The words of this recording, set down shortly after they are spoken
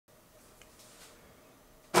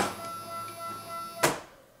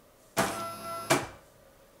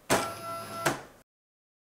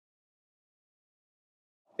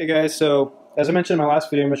Hey guys, so as I mentioned in my last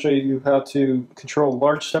video, I'm going to show you how to control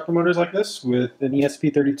large stepper motors like this with an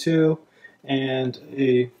ESP32 and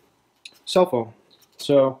a cell phone.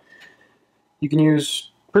 So you can use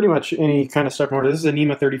pretty much any kind of stepper motor. This is a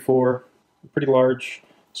NEMA 34, pretty large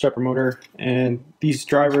stepper motor, and these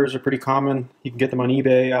drivers are pretty common. You can get them on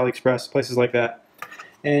eBay, AliExpress, places like that.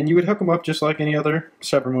 And you would hook them up just like any other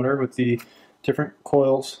stepper motor with the different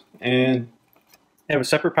coils, and they have a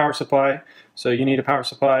separate power supply. So you need a power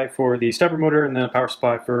supply for the stepper motor and then a power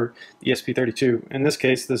supply for the ESP32. In this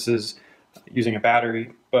case, this is using a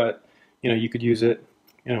battery, but you could use it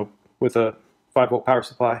with a 5-volt power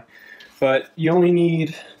supply. But you only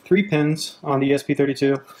need 3 pins on the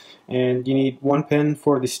ESP32, and you need 1 pin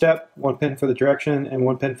for the step, 1 pin for the direction, and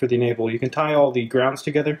 1 pin for the enable. You can tie all the grounds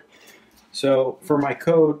together. So for my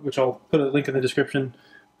code, which I'll put a link in the description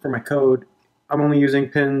for my code, I'm only using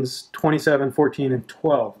pins 27, 14, and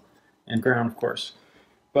 12, and ground, of course.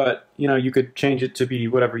 But you could change it to be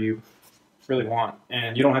whatever you really want,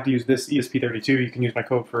 and you don't have to use this ESP32. You can use my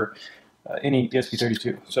code for any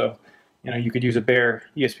ESP32. So you could use a bare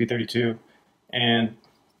ESP32, and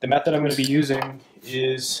the method I'm going to be using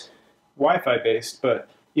is Wi-Fi based, but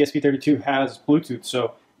ESP32 has Bluetooth,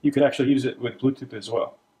 so you could actually use it with Bluetooth as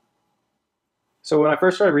well. So when I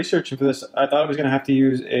first started researching for this, I thought I was going to have to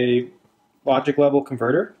use a logic level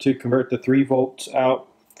converter to convert the 3 volts out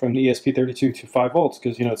from the ESP32 to 5 volts,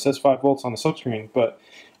 because it says 5 volts on the silkscreen, but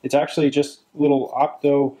it's actually just little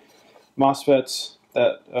opto MOSFETs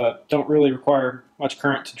that don't really require much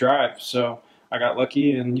current to drive. So I got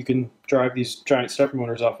lucky, and you can drive these giant stepper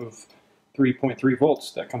motors off of 3.3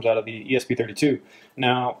 volts that comes out of the ESP32.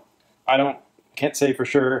 Now, can't say for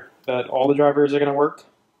sure that all the drivers are going to work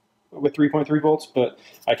with 3.3 volts, but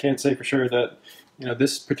I can say for sure that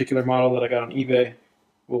this particular model that I got on eBay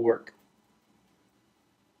will work.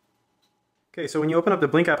 Okay, so when you open up the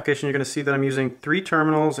Blink application, you're going to see that I'm using 3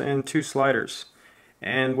 terminals and 2 sliders.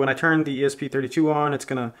 And when I turn the ESP32 on, it's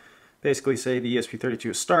going to basically say the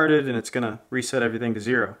ESP32 is started, and it's going to reset everything to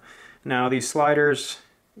 0. Now these sliders,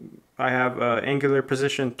 I have an angular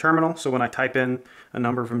position terminal, so when I type in a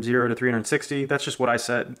number from 0 to 360, that's just what I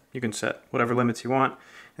set. You can set whatever limits you want.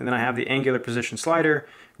 And then I have the angular position slider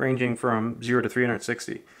ranging from 0 to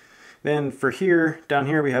 360. Then for down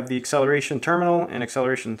here we have the acceleration terminal and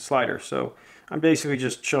acceleration slider. So I'm basically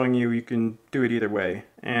just showing you can do it either way.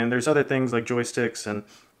 And there's other things like joysticks and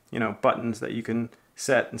buttons that you can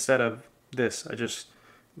set instead of this. I just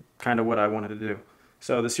kind of what I wanted to do.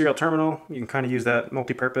 So the serial terminal, you can kind of use that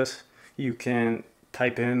multi-purpose. You can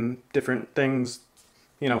type in different things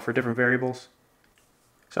for different variables.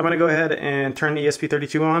 So I'm going to go ahead and turn the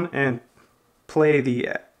ESP32 on and play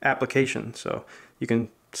the application. So you can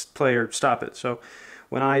play or stop it. So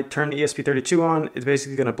when I turn the ESP32 on, it's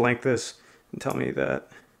basically going to blank this and tell me that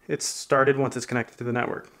it's started once it's connected to the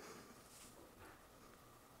network.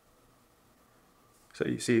 So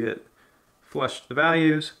you see it flushed the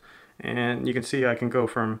values, and you can see I can go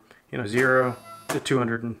from 0 to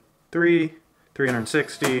 203,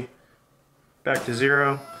 360, back to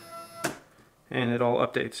 0. And it all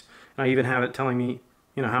updates. And I even have it telling me,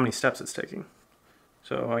 how many steps it's taking.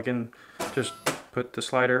 So I can just put the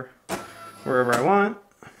slider wherever I want,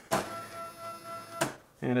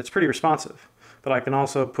 and it's pretty responsive. But I can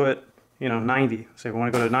also put, 90. Say if I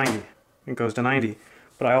want to go to 90, it goes to 90.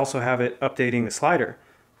 But I also have it updating the slider.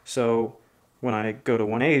 So when I go to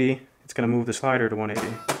 180, it's going to move the slider to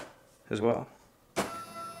 180 as well.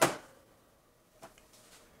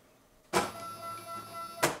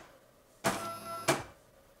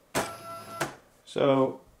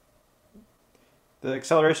 So the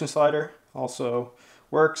acceleration slider also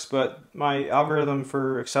works, but my algorithm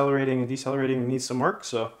for accelerating and decelerating needs some work.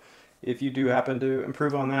 So if you do happen to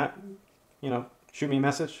improve on that, shoot me a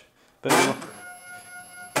message. But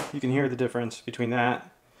you can hear the difference between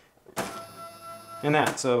that and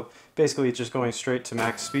that. So basically it's just going straight to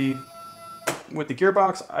max speed. With the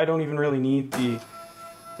gearbox, I don't even really need the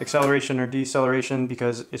acceleration or deceleration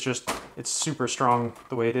because it's super strong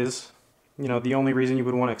the way it is. The only reason you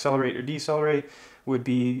would want to accelerate or decelerate would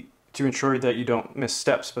be to ensure that you don't miss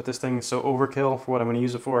steps. But this thing is so overkill for what I'm going to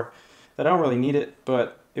use it for that I don't really need it,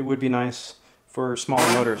 but it would be nice for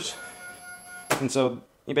smaller motors. And so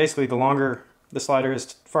basically the longer the slider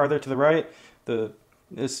is farther to the right,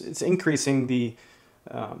 it's increasing the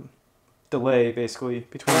delay basically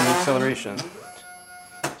between the acceleration.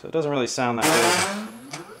 So it doesn't really sound that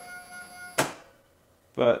good.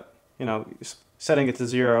 But, setting it to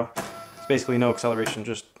 0, basically no acceleration,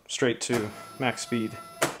 just straight to max speed.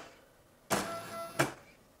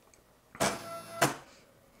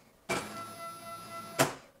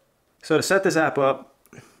 So to set this app up,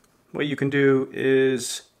 what you can do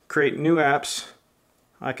is create new apps.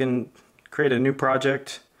 I can create a new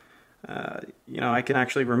project. You know, I can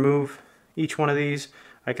actually remove each one of these.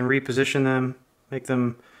 I can reposition them, make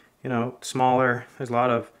them, you know, smaller. There's a lot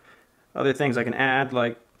of other things I can add,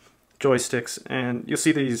 like joysticks, and you'll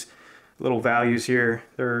see these little values here.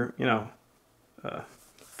 They're, you know,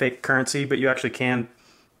 fake currency, but you actually can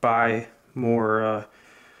buy more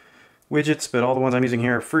widgets, but all the ones I'm using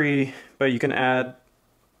here are free. But you can add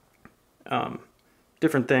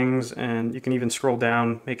different things, and you can even scroll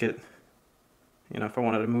down, make it, you know, if I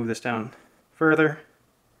wanted to move this down further,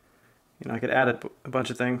 you know, I could add a bunch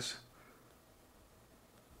of things.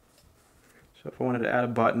 So if I wanted to add a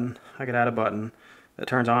button, I could add a button that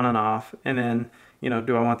turns on and off, and then, you know,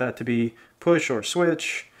 do I want that to be push or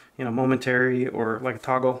switch, you know, momentary or like a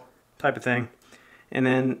toggle type of thing. And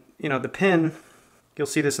then, you know, the pin, you'll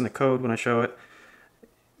see this in the code when I show it.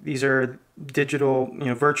 These are digital, you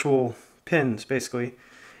know, virtual pins basically.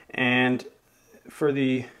 And for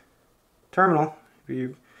the terminal, if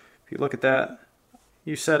you look at that,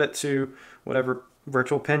 you set it to whatever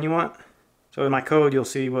virtual pin you want. So in my code, you'll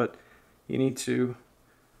see what you need to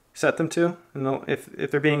set them to, and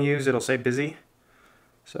if they're being used, it'll say busy.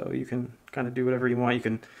 So you can kind of do whatever you want. You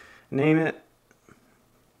can name it,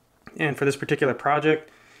 and for this particular project,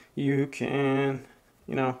 you can,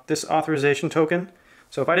 you know, this authorization token.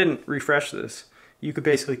 So if I didn't refresh this, you could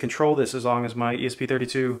basically control this as long as my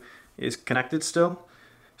ESP32 is connected still.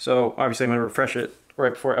 So obviously I'm going to refresh it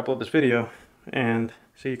right before I upload this video, and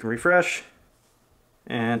so you can refresh,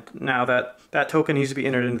 and now that token needs to be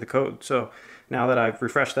entered into the code. So now that I've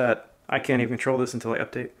refreshed that, I can't even control this until I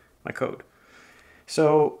update my code.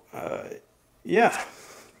 So yeah,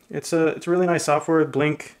 it's a really nice software.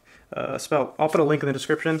 Blink spelled. I'll put a link in the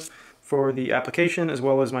description for the application as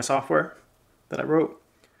well as my software that I wrote.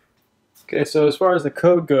 Okay, so as far as the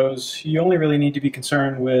code goes, you only really need to be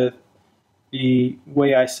concerned with the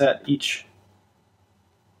way I set each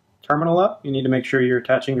terminal up. You need to make sure you're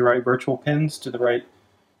attaching the right virtual pins to the right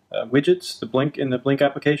widgets, the Blink in the Blink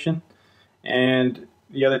application. And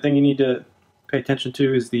the other thing you need to pay attention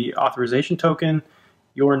to is the authorization token,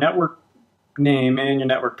 your network name and your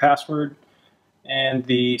network password, and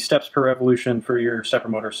the steps per revolution for your stepper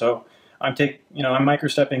motor. So I'm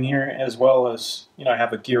microstepping here, as well as, you know, I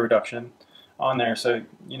have a gear reduction on there. So,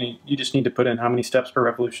 you know, you just need to put in how many steps per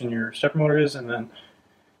revolution your stepper motor is, and then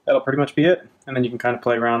that'll pretty much be it. And then you can kind of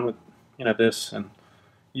play around with, you know, this and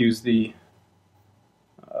use the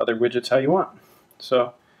other widgets how you want.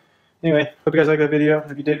 So anyway, hope you guys liked that video.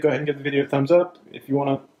 If you did, go ahead and give the video a thumbs up. If you want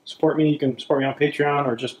to support me, you can support me on Patreon,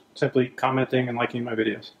 or just simply commenting and liking my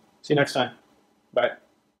videos. See you next time. Bye.